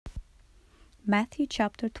Matthew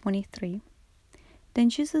chapter 23. Then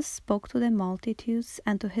Jesus spoke to the multitudes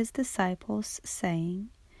and to his disciples, saying,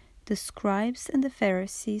 The scribes and the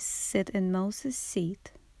Pharisees sit in Moses'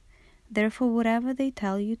 seat. Therefore whatever they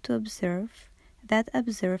tell you to observe, that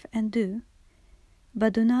observe and do.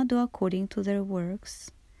 But do not do according to their works,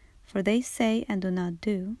 for they say and do not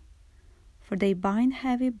do. For they bind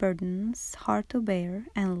heavy burdens, hard to bear,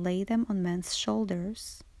 and lay them on men's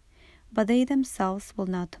shoulders, but they themselves will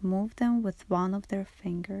not move them with one of their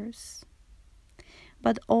fingers.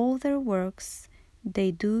 But all their works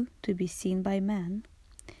they do to be seen by men.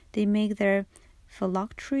 They make their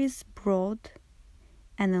phylacteries broad,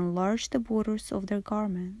 and enlarge the borders of their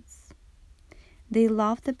garments. They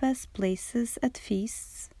love the best places at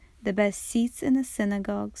feasts, the best seats in the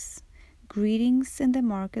synagogues, greetings in the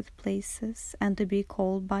marketplaces, and to be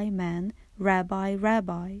called by men, Rabbi,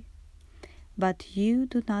 Rabbi. But you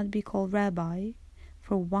do not be called Rabbi,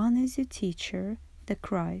 for one is your teacher, the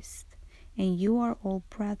Christ, and you are all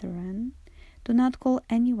brethren. Do not call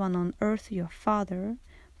anyone on earth your father,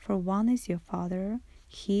 for one is your Father,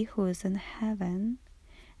 he who is in heaven.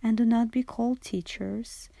 And do not be called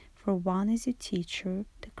teachers, for one is your teacher,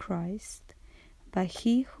 the Christ. But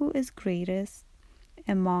he who is greatest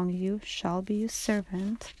among you shall be your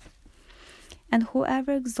servant. And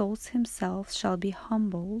whoever exalts himself shall be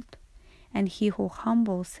humbled, and he who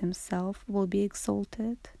humbles himself will be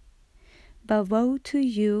exalted. But woe to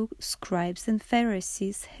you, scribes and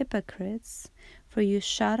Pharisees, hypocrites, for you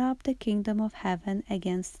shut up the kingdom of heaven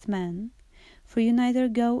against men. For you neither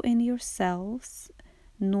go in yourselves,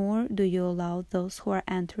 nor do you allow those who are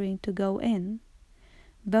entering to go in.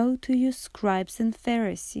 Woe to you, scribes and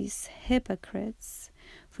Pharisees, hypocrites,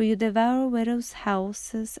 for you devour widows'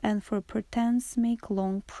 houses, and for pretense make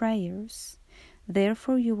long prayers.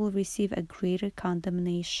 Therefore you will receive a greater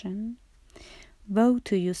condemnation. Woe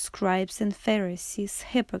to you, scribes and Pharisees,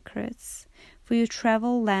 hypocrites, for you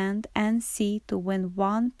travel land and sea to win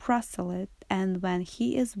one proselyte, and when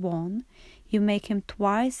he is won, you make him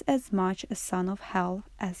twice as much a son of hell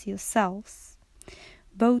as yourselves.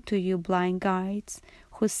 Woe to you, blind guides,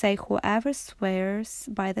 who say whoever swears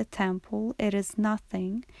by the temple, it is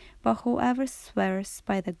nothing, but whoever swears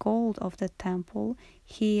by the gold of the temple,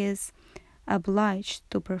 he is obliged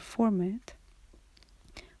to perform it.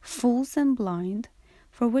 Fools and blind,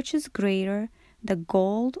 for which is greater, the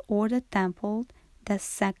gold or the temple that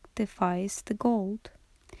sanctifies the gold?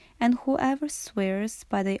 And whoever swears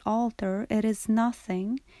by the altar, it is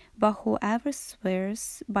nothing, but whoever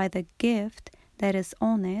swears by the gift that is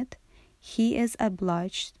on it, he is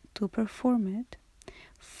obliged to perform it.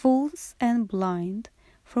 Fools and blind,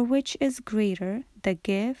 for which is greater, the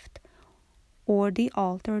gift or the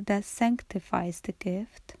altar that sanctifies the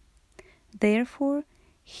gift? Therefore,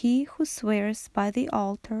 he who swears by the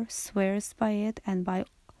altar swears by it and by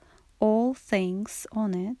all things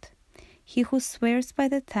on it. He who swears by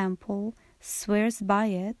the temple swears by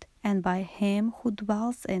it and by him who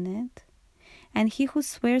dwells in it. And he who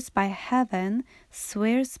swears by heaven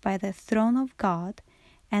swears by the throne of God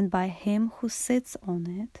and by him who sits on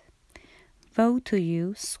it. Woe to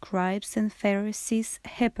you, scribes and Pharisees,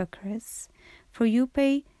 hypocrites, for you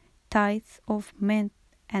pay tithe of mint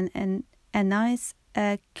and anise,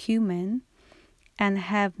 cumin, and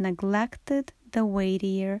have neglected the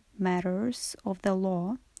weightier matters of the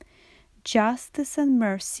law, justice and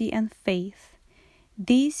mercy and faith.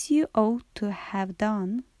 These you ought to have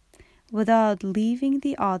done, without leaving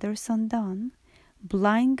the others undone.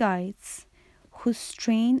 Blind guides, who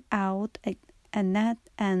strain out a net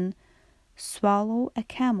and swallow a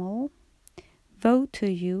camel. Woe to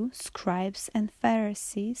you, scribes and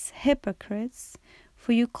Pharisees, hypocrites,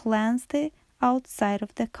 for you cleanse the outside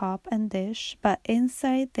of the cup and dish, but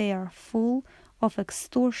inside they are full of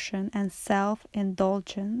extortion and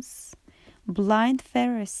self-indulgence. Blind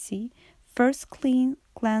Pharisee, first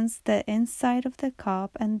cleanse the inside of the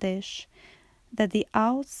cup and dish, that the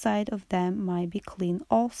outside of them might be clean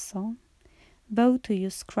also. Woe to you,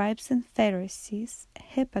 scribes and Pharisees,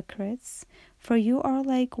 hypocrites, for you are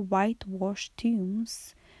like whitewashed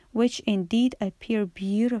tombs, which indeed appear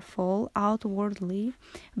beautiful outwardly,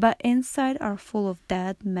 but inside are full of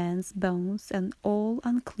dead men's bones and all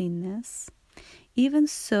uncleanness. Even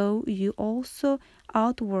so you also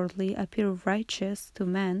outwardly appear righteous to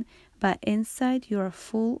men, but inside you are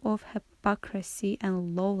full of hypocrisy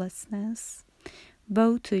and lawlessness.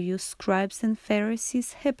 Woe to you, scribes and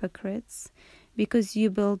Pharisees, hypocrites, because you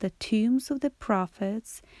build the tombs of the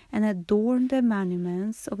prophets and adorn the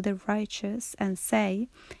monuments of the righteous, and say,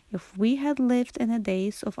 if we had lived in the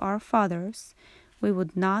days of our fathers, we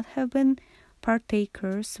would not have been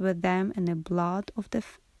partakers with them in the blood of the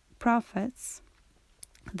prophets.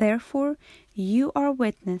 Therefore you are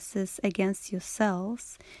witnesses against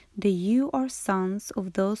yourselves, that you are sons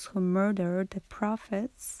of those who murdered the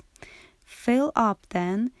prophets. Fill up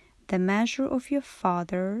then the measure of your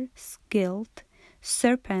father's guilt.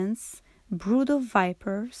 Serpents, brood of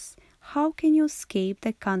vipers, how can you escape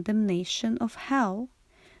the condemnation of hell?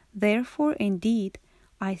 Therefore indeed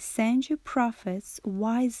I send you prophets,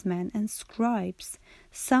 wise men, and scribes.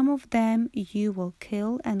 Some of them you will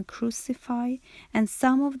kill and crucify, and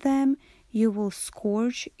some of them you will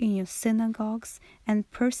scourge in your synagogues and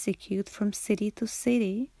persecute from city to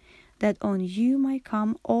city, that on you might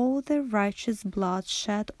come all the righteous blood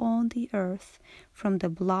shed on the earth, from the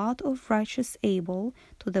blood of righteous Abel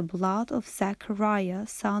to the blood of Zechariah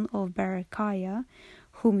son of Berechiah,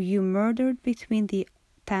 whom you murdered between the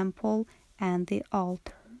temple and the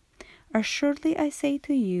altar. Assuredly I say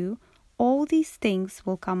to you, all these things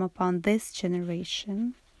will come upon this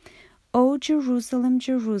generation. O Jerusalem,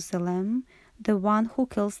 Jerusalem, the one who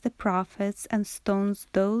kills the prophets and stones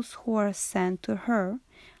those who are sent to her,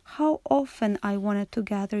 how often I wanted to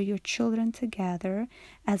gather your children together,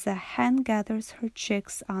 as a hen gathers her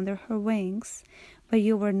chicks under her wings, but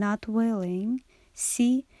you were not willing.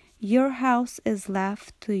 See, your house is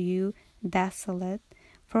left to you desolate.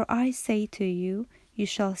 For I say to you, you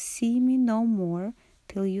shall see me no more,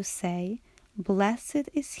 till you say, Blessed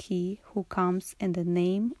is he who comes in the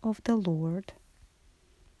name of the Lord.